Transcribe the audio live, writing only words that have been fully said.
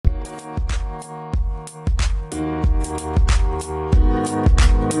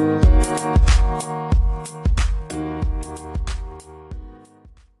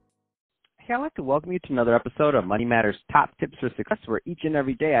to welcome you to another episode of Money Matters Top Tips for Success, where each and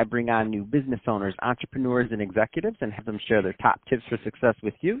every day I bring on new business owners, entrepreneurs, and executives and have them share their top tips for success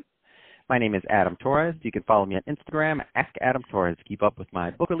with you. My name is Adam Torres. You can follow me on Instagram, Ask Adam Torres. Keep up with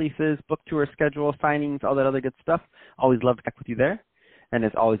my book releases, book tour schedule, signings, all that other good stuff. Always love to connect with you there. And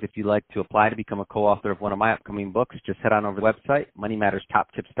as always, if you'd like to apply to become a co-author of one of my upcoming books, just head on over to the website,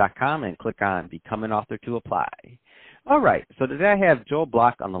 moneymatterstoptips.com, and click on Become an Author to apply. All right, so today I have Joel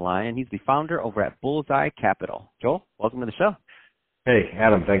Block on the line, and he's the founder over at Bullseye Capital. Joel, welcome to the show. Hey,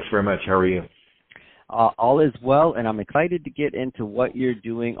 Adam, thanks very much. How are you? All is well, and I'm excited to get into what you're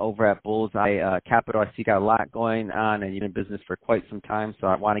doing over at Bullseye Capital. I see you got a lot going on, and you've been in business for quite some time, so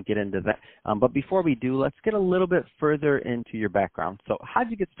I want to get into that. But before we do, let's get a little bit further into your background. So how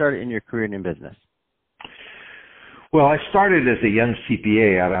did you get started in your career in business? Well, I started as a young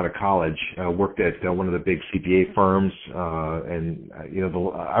CPA out of college. Worked at one of the big CPA firms,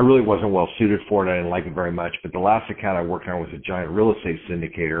 I really wasn't well suited for it. I didn't like it very much. But the last account I worked on was a giant real estate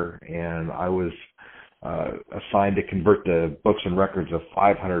syndicator, and I was assigned to convert the books and records of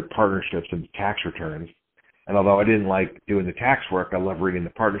 500 partnerships into tax returns. And although I didn't like doing the tax work, I loved reading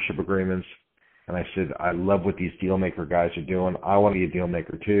the partnership agreements. And I said, I love what these deal maker guys are doing. I want to be a deal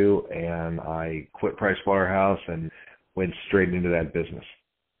maker too. And I quit Pricewaterhouse and went straight into that business.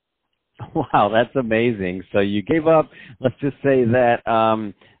 Wow, that's amazing. So you gave up, let's just say that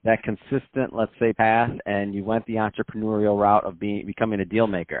that consistent, let's say, path, and you went the entrepreneurial route of becoming a deal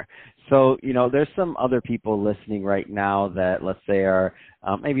maker. So, there's some other people listening right now that, let's say, are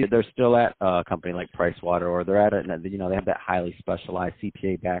maybe they're still at a company like Pricewater, or they're at they have that highly specialized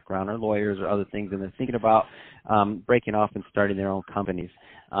CPA background, or lawyers, or other things, and they're thinking about breaking off and starting their own companies.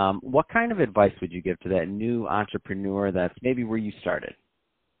 What kind of advice would you give to that new entrepreneur that's maybe where you started?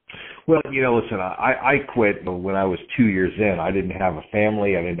 Well, listen, I quit when I was 2 years in. I didn't have a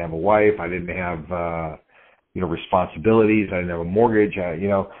family. I didn't have a wife. I didn't have, responsibilities. I didn't have a mortgage.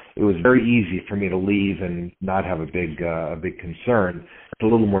 It was very easy for me to leave and not have a big concern. It's a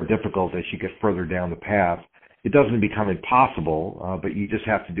little more difficult as you get further down the path. It doesn't become impossible, but you just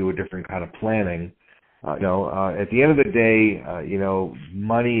have to do a different kind of planning. At the end of the day,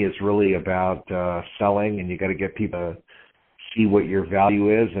 money is really about selling, and you got to get people to see what your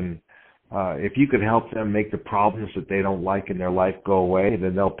value is, and if you can help them make the problems that they don't like in their life go away,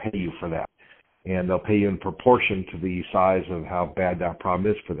 then they'll pay you for that, and they'll pay you in proportion to the size of how bad that problem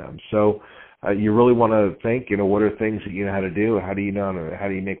is for them. So you really want to think, what are things that you know how to do? How do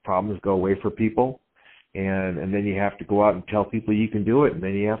you make problems go away for people? And then you have to go out and tell people you can do it, and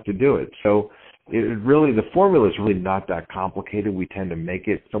then you have to do it. So the formula is really not that complicated. We tend to make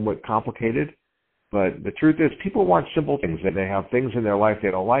it somewhat complicated. But the truth is, people want simple things. They have things in their life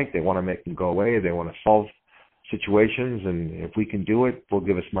they don't like. They want to make them go away. They want to solve situations. And if we can do it, they'll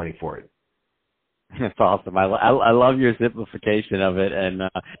give us money for it. That's awesome. I love your simplification of it. And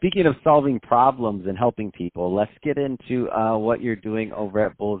speaking of solving problems and helping people, let's get into what you're doing over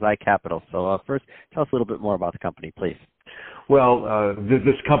at Bullseye Capital. So first, tell us a little bit more about the company, please. Well,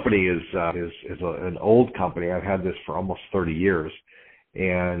 this company is an old company. I've had this for almost 30 years.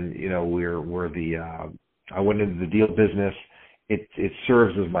 And I went into the deal business. It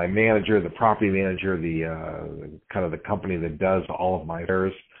serves as my manager, the property manager, the kind of the company that does all of my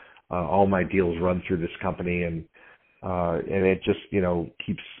affairs. All my deals run through this company, and it just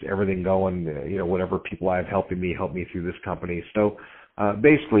keeps everything going. Whatever people I have help me through this company. So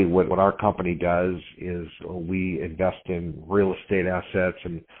basically, what our company does is we invest in real estate assets,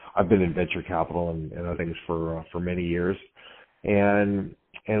 and I've been in venture capital and other things for many years. And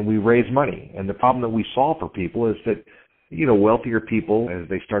we raise money. And the problem that we solve for people is that, wealthier people, as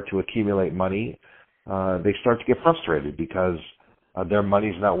they start to accumulate money, they start to get frustrated because their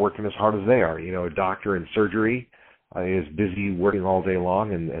money's not working as hard as they are. A doctor in surgery is busy working all day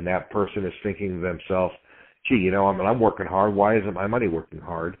long, and that person is thinking to themselves, gee, I'm working hard. Why isn't my money working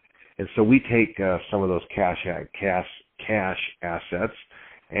hard? And so we take some of those cash assets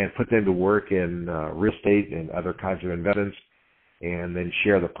and put them to work in real estate and other kinds of investments, and then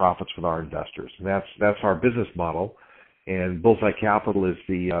share the profits with our investors. And that's our business model. And Bullseye Capital is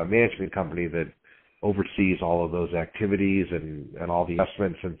the management company that oversees all of those activities and all the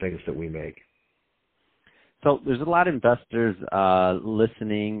investments and things that we make. So there's a lot of investors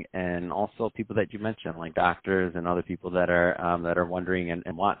listening, and also people that you mentioned, like doctors and other people that are wondering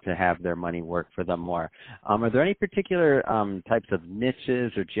and want to have their money work for them more. Are there any particular types of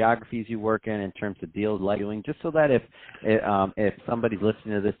niches or geographies you work in terms of deals like doing, just so that if somebody's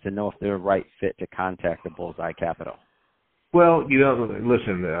listening to this, to know if they're a right fit to contact the Bullseye Capital? Well,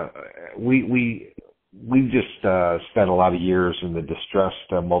 listen, we we've just spent a lot of years in the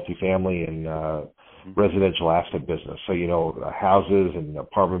distressed multifamily and residential asset business. So, houses and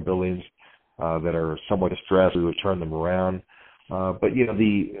apartment buildings that are somewhat distressed, we would turn them around. But,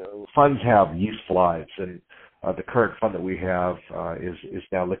 the funds have useful lives, and the current fund that we have is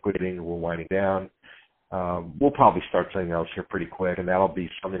now liquidating. We're winding down. We'll probably start something else here pretty quick, and that'll be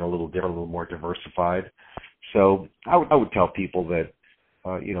something a little different, a little more diversified. So I would tell people that,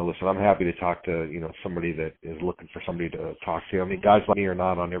 listen, I'm happy to talk to, somebody that is looking for somebody to talk to. I mean, guys like me are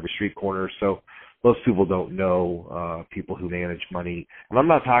not on every street corner, so most people don't know people who manage money. And I'm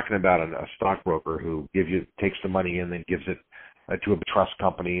not talking about a stockbroker who takes the money in and then gives it to a trust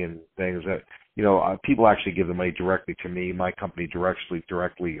company and things that, people actually give the money directly to me. My company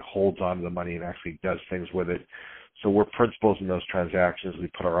directly holds on to the money and actually does things with it. So we're principals in those transactions. We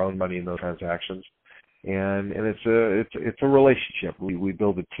put our own money in those transactions. And it's a relationship. We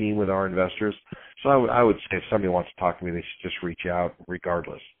build a team with our investors. So I would say if somebody wants to talk to me, they should just reach out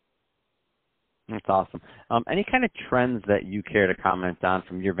regardless. That's awesome. Any kind of trends that you care to comment on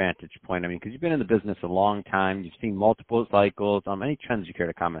from your vantage point? I mean, because you've been in the business a long time, you've seen multiple cycles. Any trends you care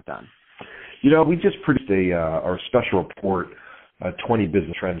to comment on? We just produced our special report, 20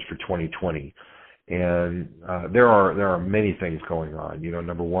 business trends for 2020, and there are many things going on.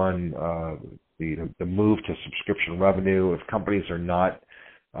 Number one, the move to subscription revenue. If companies are not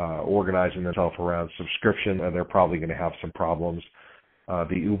organizing themselves around subscription, they're probably going to have some problems.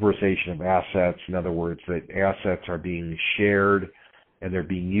 The Uberization of assets, in other words, that assets are being shared and they're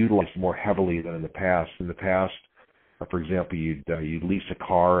being utilized more heavily than in the past. In the past, for example, you'd lease a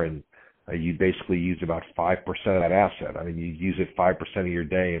car and you basically use about 5% of that asset. I mean, you use it 5% of your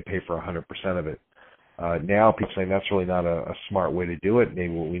day and pay for 100% of it. Now people are saying that's really not a smart way to do it.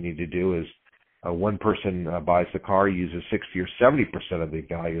 Maybe what we need to do is one person buys the car, uses 60 or 70% of the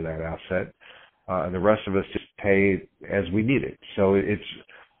value of that asset, and the rest of us just pay as we need it. So it's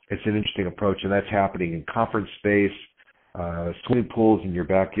an interesting approach, and that's happening in conference space, swimming pools in your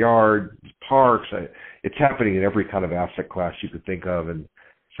backyard, parks. It's happening in every kind of asset class you could think of, and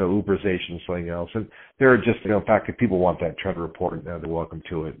so Uberization is something else. And there are just, in fact, if people want that trend report, they're welcome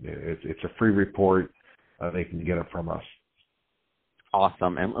to it. It's a free report. They can get it from us.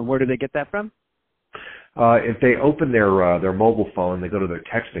 Awesome. And where do they get that from? If they open their mobile phone, they go to their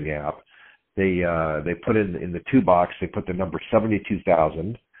texting app. They put in the to box. They put the number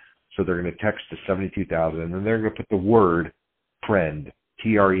 72,000. So they're going to text to 72,000, and then they're going to put the word trend,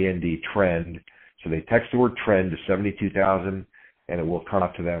 TREND, trend. So they text the word trend to 72,000, and it will come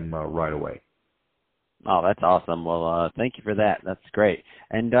up to them right away. Oh, that's awesome. Well, thank you for that. That's great.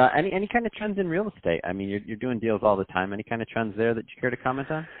 And any kind of trends in real estate? I mean, you're doing deals all the time. Any kind of trends there that you care to comment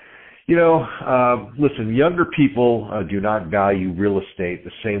on? Listen, younger people do not value real estate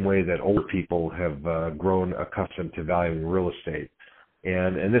the same way that older people have grown accustomed to valuing real estate.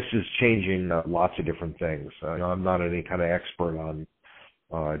 And this is changing lots of different things. I'm not any kind of expert on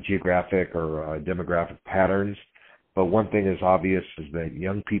geographic or demographic patterns, but one thing is obvious is that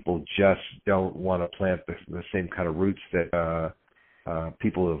young people just don't want to plant the same kind of roots that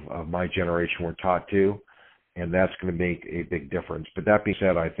people of my generation were taught to, and that's going to make a big difference. But that being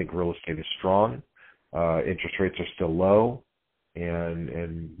said, I think real estate is strong. Interest rates are still low,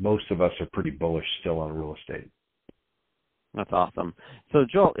 and most of us are pretty bullish still on real estate. That's awesome. So,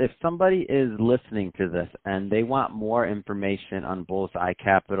 Joel, if somebody is listening to this and they want more information on Bullseye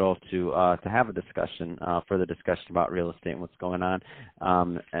Capital to have a discussion, further discussion about real estate and what's going on,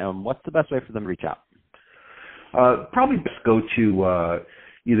 what's the best way for them to reach out? Probably best go to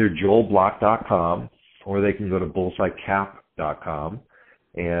either joelblock.com or they can go to bullseyecap.com.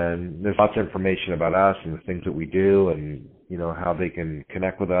 And there's lots of information about us and the things that we do and, how they can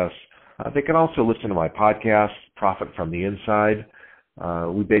connect with us. They can also listen to my podcast, Profit from the Inside.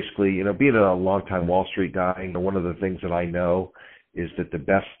 We basically, being a longtime Wall Street guy, one of the things that I know is that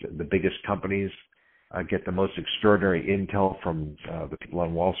the biggest companies get the most extraordinary intel from the people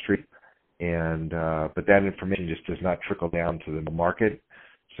on Wall Street. But that information just does not trickle down to the market.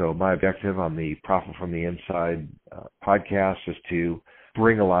 So my objective on the Profit from the Inside podcast is to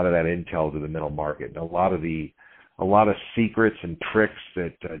bring a lot of that intel to the middle market. And a lot of secrets and tricks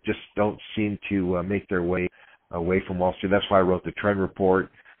that just don't seem to make their way away from Wall Street. That's why I wrote the trend report,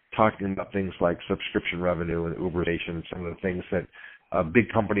 talking about things like subscription revenue and Uberization and some of the things that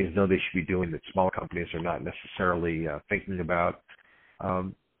big companies know they should be doing that small companies are not necessarily thinking about.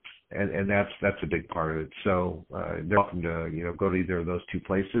 And that's a big part of it. So they're welcome to go to either of those two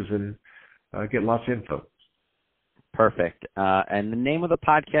places and get lots of info. Perfect. And the name of the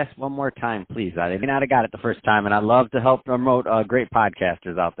podcast one more time, please. I may not have got it the first time, and I love to help promote great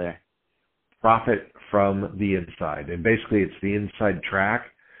podcasters out there. Profit from the inside. And basically, it's the inside track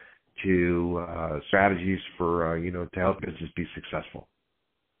to strategies for, to help business be successful.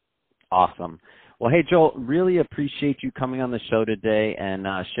 Awesome. Well, hey, Joel, really appreciate you coming on the show today and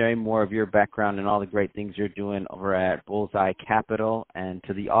sharing more of your background and all the great things you're doing over at Bullseye Capital. And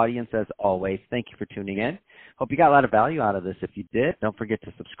to the audience, as always, thank you for tuning in. Hope you got a lot of value out of this. If you did, don't forget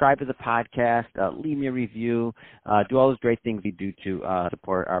to subscribe to the podcast, leave me a review, do all those great things we do to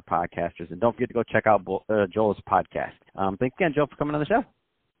support our podcasters. And don't forget to go check out Joel's podcast. Thanks again, Joel, for coming on the show.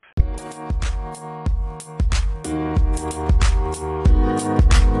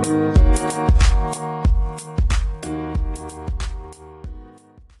 Thank you.